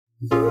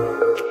Hey,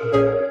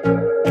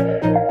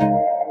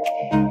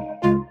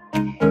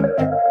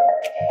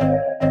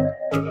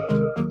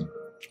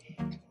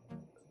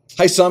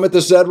 Summit,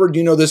 this is Edward.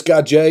 You know this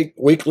guy, Jake.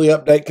 Weekly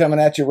update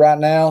coming at you right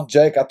now.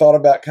 Jake, I thought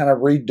about kind of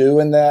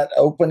redoing that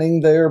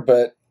opening there,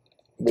 but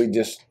we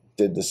just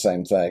did the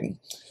same thing.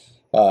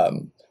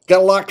 Got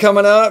a lot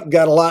coming up.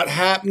 Got a lot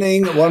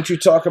happening. Why don't you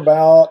talk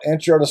about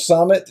Intro to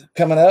Summit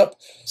coming up?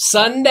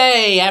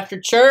 Sunday after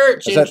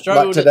church. Is that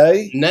like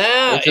today?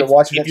 No. If you're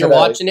watching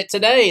it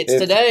today, it's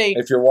today.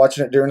 If you're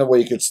watching it during the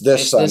week, it's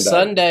this Sunday. This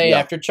Sunday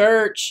after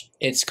church.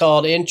 It's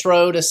called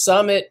Intro to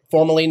Summit,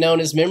 formerly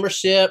known as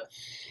Membership.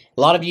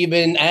 A lot of you have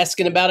been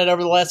asking about it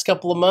over the last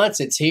couple of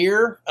months. It's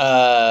here.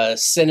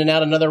 Sending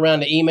out another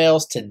round of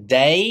emails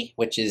today,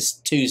 which is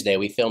Tuesday.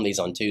 We film these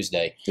on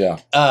Tuesday. Yeah.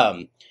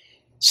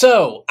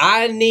 So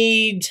I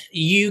need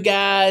you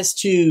guys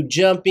to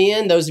jump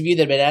in. Those of you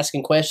that have been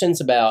asking questions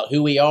about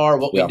who we are,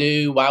 what we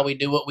do, why we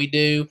do what we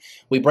do.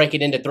 We break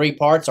it into 3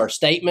 parts: our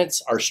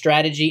statements, our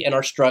strategy, and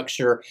our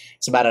structure.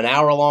 It's about an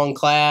hour-long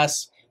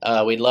class.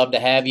 We'd love to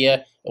have you.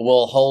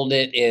 We'll hold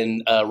it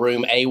in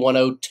room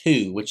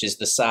A102, which is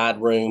the side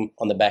room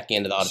on the back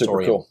end of the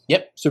auditorium. Super cool.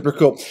 Yep. Super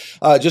cool.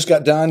 Just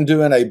got done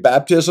doing a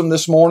baptism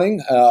this morning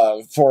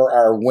for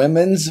our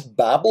women's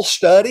Bible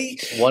study.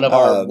 One of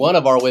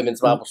our women's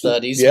Bible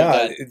studies.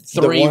 Yeah. We've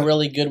got 3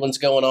 really good ones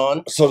going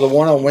on. So the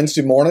one on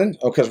Wednesday morning,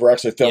 because we're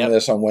actually filming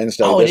this on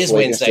Wednesday. Oh, it is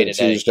Wednesday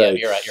today. Tuesday.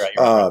 Yeah, you're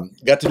right.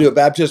 Got to do a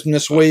baptism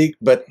this week,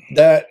 but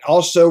that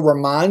also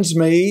reminds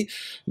me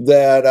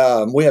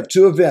that we have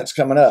 2 events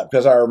coming up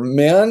because our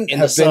men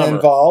have been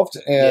involved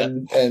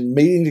and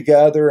meeting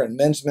together, and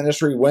men's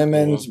ministry,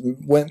 women's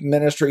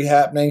ministry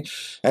happening.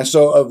 And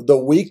so of the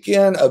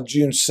weekend of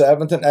June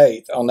 7th and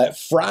 8th, on that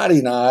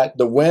Friday night,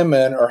 the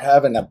women are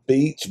having a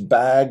beach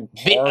bag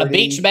party. A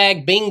beach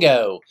bag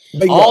bingo.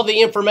 All the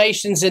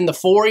information's in the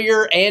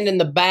foyer and in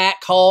the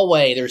back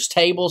hallway. There's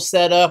tables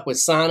set up with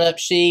sign-up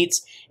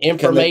sheets,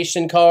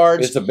 information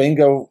cards. Is the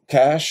bingo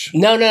cash?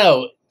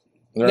 No.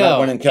 They're not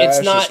winning cash?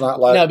 It's not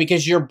like... No,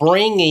 because you're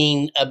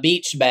bringing a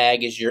beach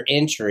bag as your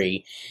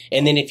entry,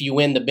 and then if you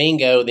win the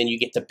bingo, then you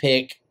get to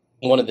pick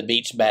one of the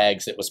beach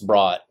bags that was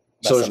brought.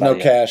 So there's no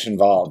cash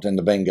involved in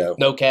the bingo?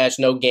 No cash,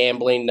 no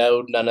gambling,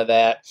 none of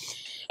that.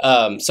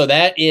 So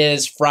that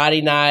is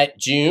Friday night,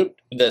 June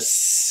the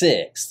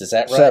 6th. Is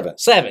that right?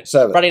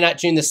 7th. Friday night,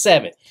 June the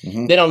 7th.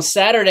 Then on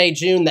Saturday,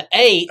 June the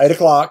 8th. 8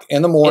 o'clock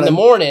in the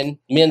morning.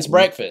 Men's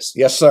breakfast.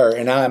 Yes, sir.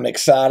 And I'm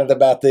excited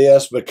about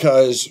this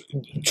because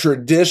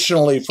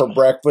traditionally for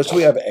breakfast,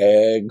 we have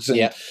eggs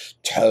and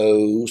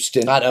toast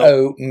and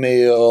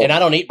oatmeal. And I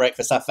don't eat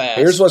breakfast. I fast.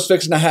 Here's what's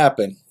fixing to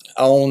happen.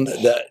 On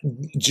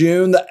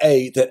June the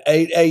 8th at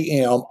 8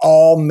 a.m.,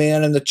 all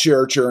men in the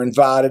church are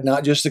invited,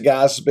 not just the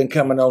guys that's been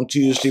coming on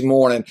Tuesday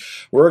morning.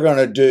 We're going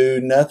to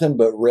do nothing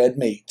but red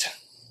meat.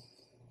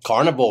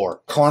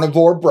 Carnivore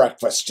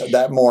breakfast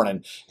that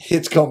morning.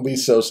 It's going to be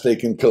so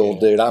stinking cool,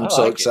 dude. I'm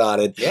so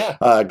excited. Yeah.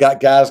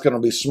 Got guys going to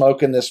be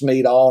smoking this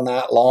meat all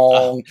night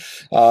long.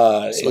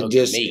 It's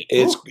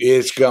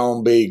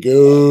going to be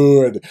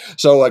good.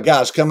 So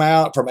guys, come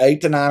out from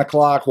 8 to 9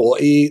 o'clock. We'll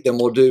eat. Then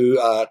we'll do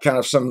kind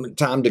of some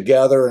time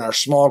together in our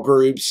small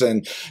groups.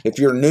 And if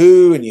you're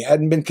new and you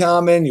hadn't been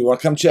coming, you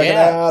want to come check it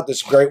out,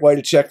 that's a great way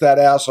to check that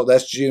out. So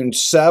that's June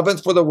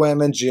 7th for the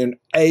women, June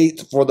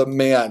 8th for the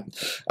men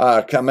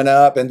coming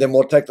up. And then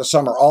we'll take the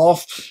summer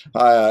off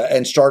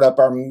and start up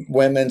our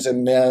women's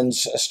and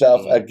men's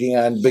stuff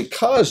again.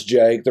 Because,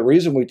 Jake, the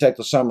reason we take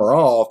the summer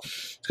off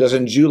is because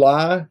in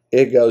July,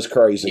 it goes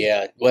crazy.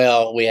 Yeah.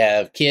 Well, we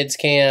have kids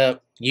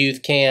camp,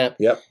 youth camp,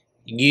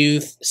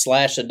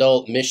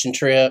 youth/adult mission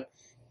trip,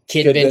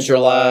 Kid Venture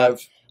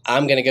Live.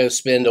 I'm going to go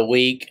spend a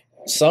week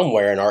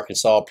somewhere in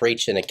Arkansas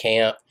preaching a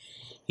camp.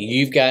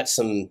 You've got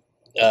some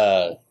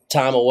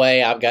time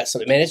away. I've got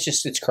something. Man,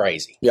 it's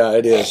crazy. Yeah,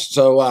 it is.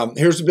 So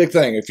here's the big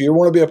thing. If you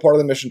want to be a part of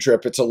the mission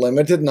trip, it's a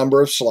limited number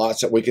of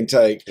slots that we can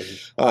take.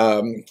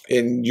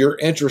 And you're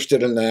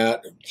interested in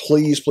that,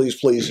 please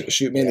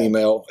shoot me an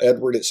email,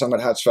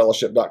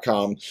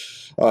 edward@summitheightsfellowship.com.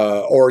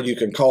 Or you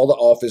can call the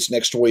office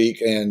next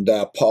week, and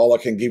Paula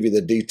can give you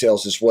the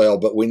details as well.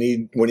 But we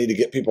need to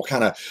get people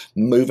kind of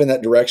move in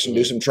that direction,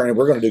 do some training.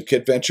 We're going to do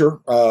Kid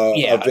Venture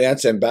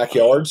events and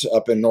backyards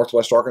up in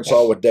Northwest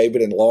Arkansas with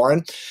David and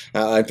Lauren.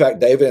 In fact,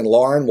 David and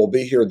Lauren will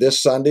be here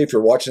this Sunday. If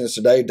you're watching this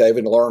today, David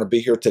and Lauren will be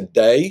here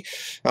today.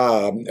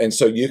 And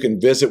so you can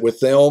visit with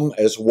them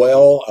as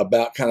well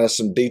about kind of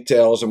some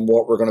details and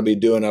what we're going to be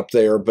doing up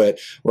there. But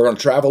we're going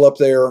to travel up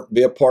there,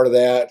 be a part of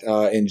that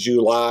in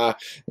July.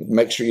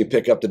 Make sure you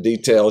pick up the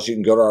details. You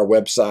can go to our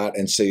website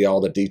and see all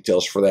the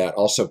details for that.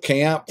 Also,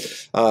 camp.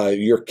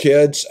 Your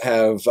kids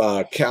have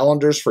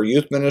calendars for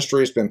youth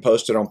ministry. It's been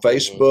posted on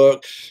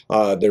Facebook.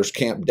 There's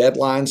camp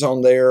deadlines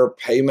on there,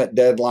 payment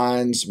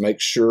deadlines.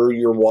 Make sure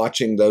you're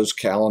watching those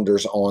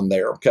calendars on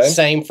there, okay?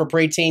 Same for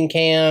preteen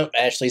camp.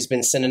 Ashley's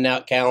been sending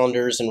out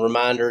calendars and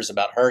reminders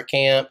about her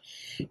camp.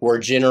 We're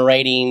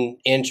generating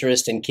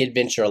interest in Kid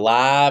Venture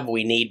Live.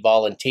 We need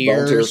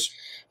volunteers.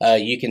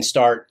 You can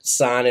start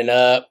signing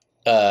up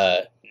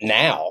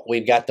now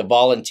we've got the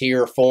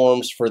volunteer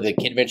forms for the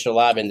Kid Adventure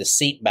Live and the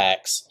seat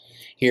backs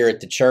here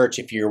at the church.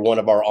 If you're one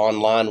of our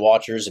online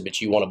watchers,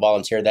 but you want to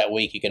volunteer that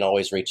week, you can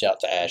always reach out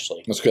to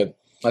Ashley. That's good.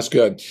 That's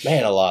good.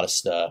 Man, a lot of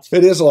stuff.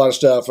 It is a lot of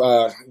stuff.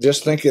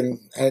 Just thinking,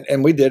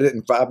 and we did it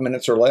in 5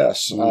 minutes or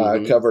less.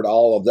 Covered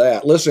all of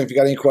that. Listen, if you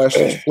got any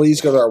questions,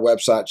 please go to our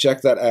website.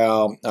 Check that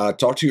out.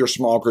 Talk to your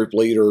small group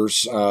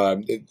leaders.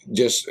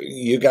 Just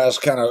you guys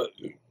kind of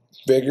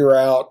figure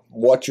out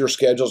what your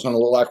schedule is going to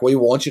look like. We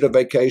want you to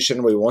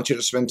vacation. We want you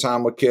to spend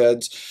time with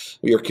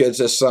your kids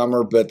this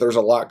summer, but there's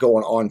a lot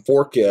going on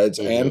for kids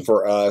and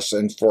for us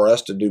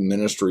to do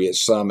ministry at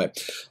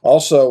Summit.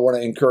 Also, want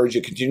to encourage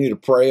you to continue to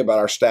pray about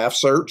our staff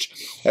search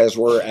as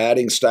we're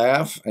adding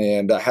staff.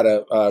 And I had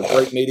a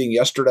great meeting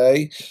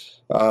yesterday.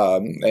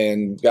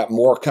 And got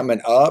more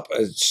coming up.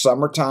 It's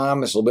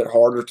summertime. It's a little bit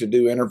harder to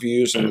do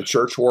interviews in the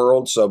church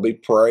world, so be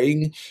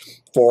praying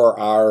for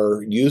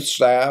our youth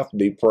staff,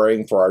 be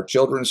praying for our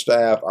children's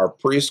staff, our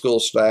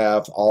preschool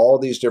staff, all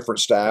these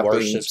different staffings.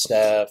 Worship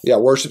staff. Yeah,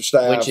 worship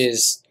staff. Which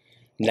is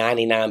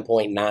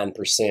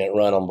 99.9%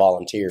 run on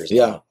volunteers.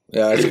 Yeah,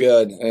 it's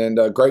good.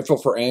 And grateful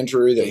for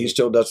Andrew that he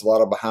still does a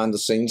lot of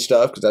behind-the-scenes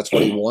stuff because that's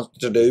what he wants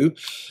to do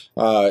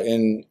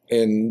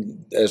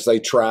in as they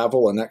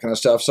travel and that kind of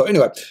stuff. So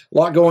anyway, a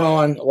lot going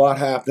on, a lot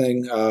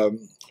happening.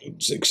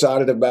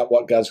 Excited about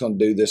what God's going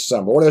to do this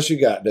summer. What else you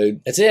got,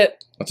 dude? That's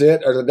it. That's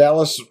it. Are the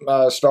Dallas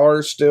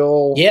Stars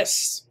still?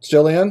 Yes,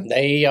 still in.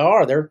 They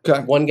are. They're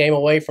one game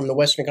away from the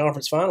Western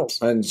Conference Finals.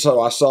 And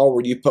so I saw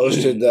where you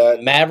posted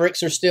that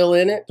Mavericks are still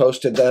in it.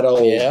 Posted that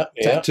old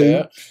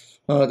tattoo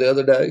the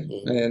other day,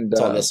 and it's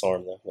on this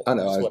arm though. I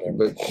know,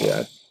 but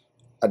yeah.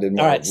 I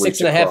didn't. All right,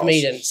 6.5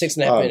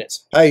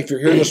 minutes. Hey, if you're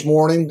here this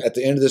morning, at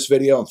the end of this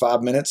video in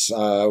 5 minutes,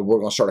 we're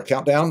going to start a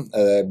countdown.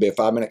 It'll be a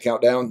 5-minute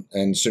countdown,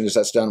 and as soon as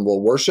that's done, we'll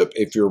worship.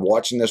 If you're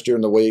watching this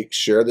during the week,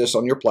 share this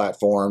on your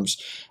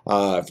platforms.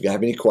 If you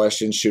have any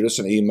questions, shoot us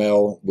an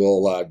email.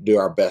 We'll do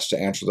our best to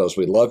answer those.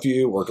 We love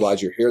you. We're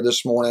glad you're here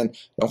this morning.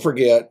 Don't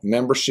forget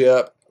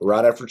membership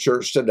right after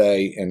church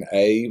today in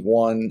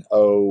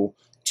A102.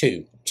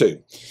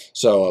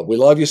 So we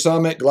love you,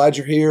 Summit. Glad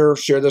you're here.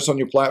 Share this on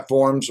your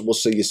platforms. We'll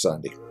see you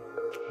Sunday.